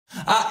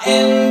I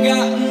ain't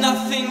got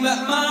nothing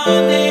but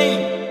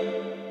money,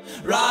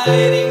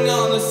 riding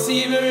on the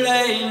silver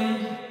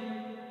lane.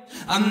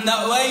 I'm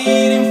not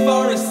waiting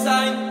for a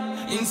sign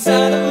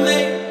inside of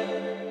me,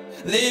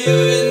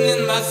 living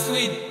in my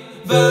sweet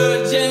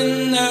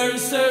virgin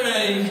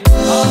nursery.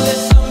 Oh,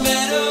 there's some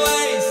better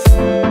ways,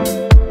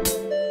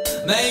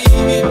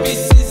 maybe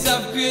pieces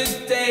of good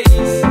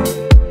days.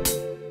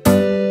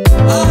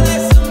 Oh,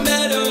 there's some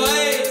better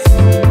ways,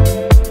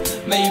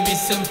 maybe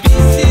some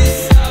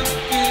pieces of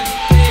good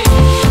days.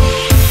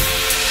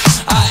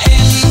 I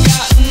ain't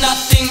got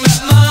nothing but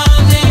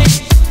money,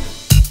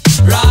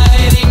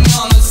 riding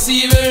on the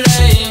silver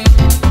lane.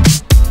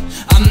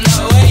 I'm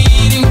not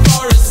waiting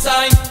for a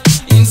sign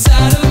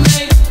inside of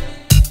me,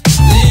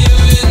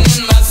 living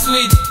in my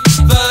sweet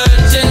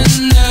virgin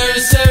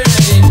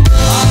nursery.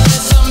 Oh,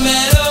 there's some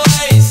better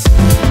ways,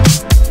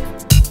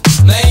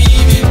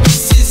 maybe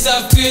pieces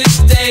of good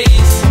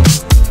days.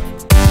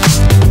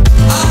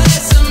 Oh,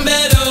 there's some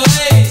better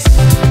ways,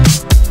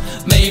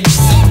 maybe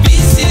some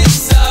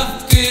pieces of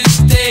good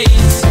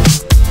days.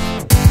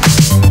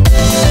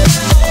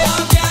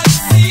 I've got to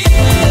see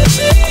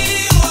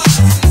what's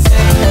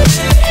inside of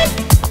me,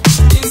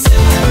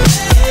 inside of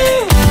me.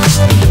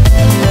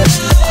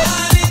 Now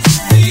I need to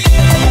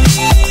feel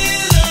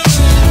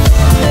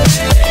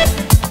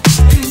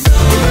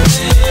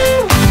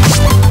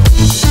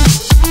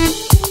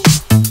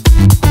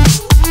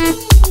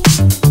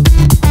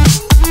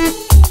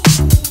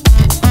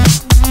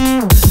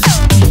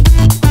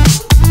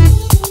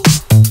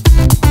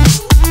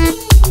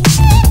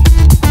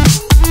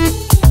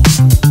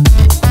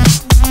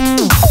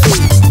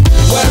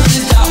where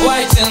is that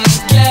white and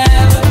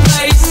clever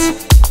place?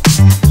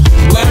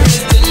 Where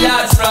is the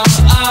light from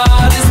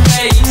outer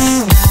space?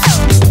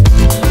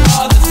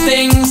 All the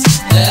things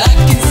that I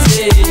can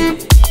see,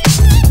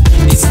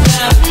 it's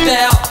not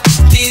about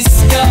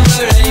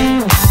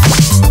discovering.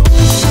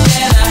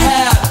 Then I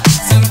had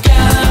some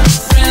kind of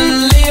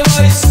friendly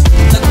voice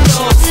that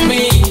told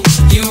me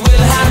you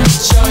will have a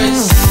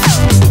choice,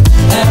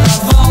 and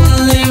I've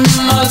only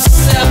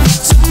myself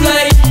to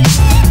play.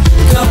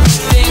 Couple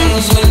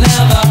things will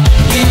never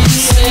be the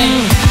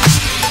same.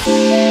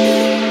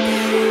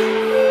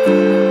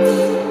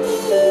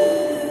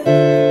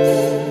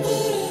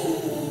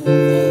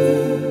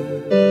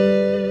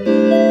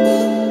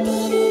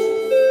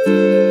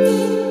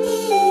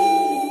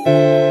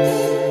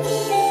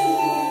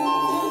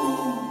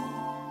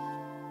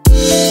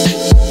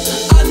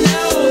 I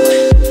know,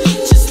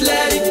 just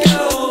let it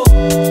go.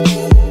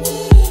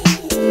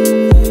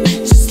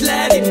 Just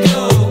let it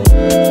go.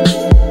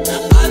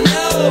 I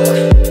know,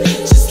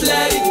 just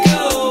let it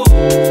go.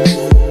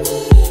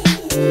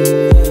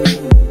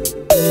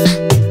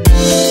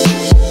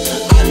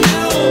 I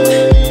know,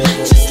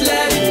 just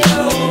let it go.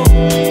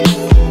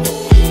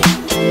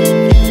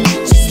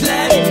 Just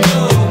let it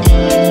go.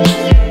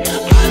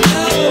 I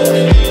know,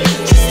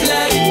 just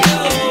let it go.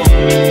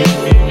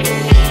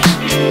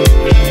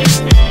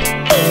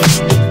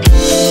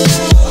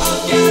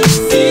 I've got to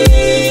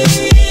see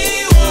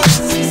what's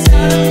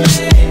inside of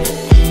me,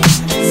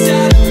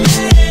 inside of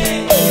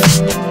me.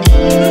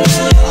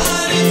 Now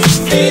I need to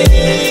feel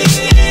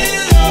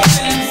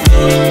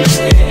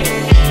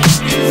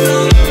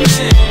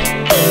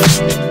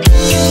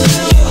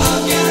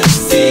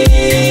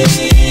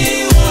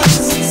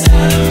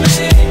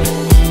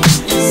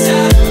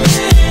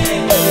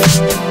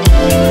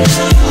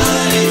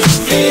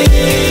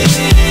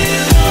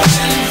in front of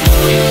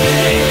me,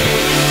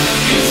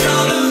 in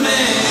front of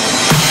me.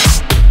 Now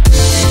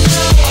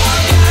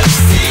I've got to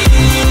see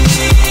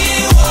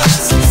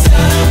what's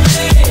inside of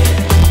me,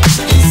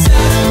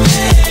 inside of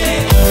me.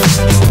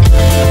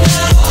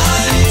 Now I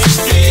need to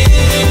feel in front of me. Now I've got to see what's inside of me, inside of me. Now I need to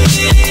feel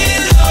in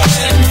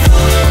front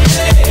of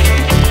me,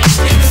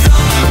 in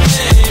front of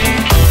me.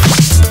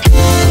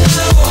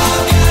 Now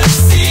I've got to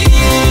see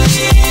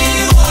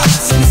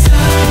what's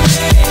inside of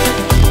me,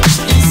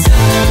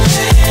 inside of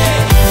me.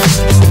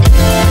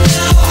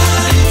 Now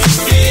I need to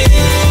feel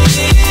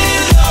in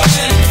front of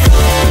me.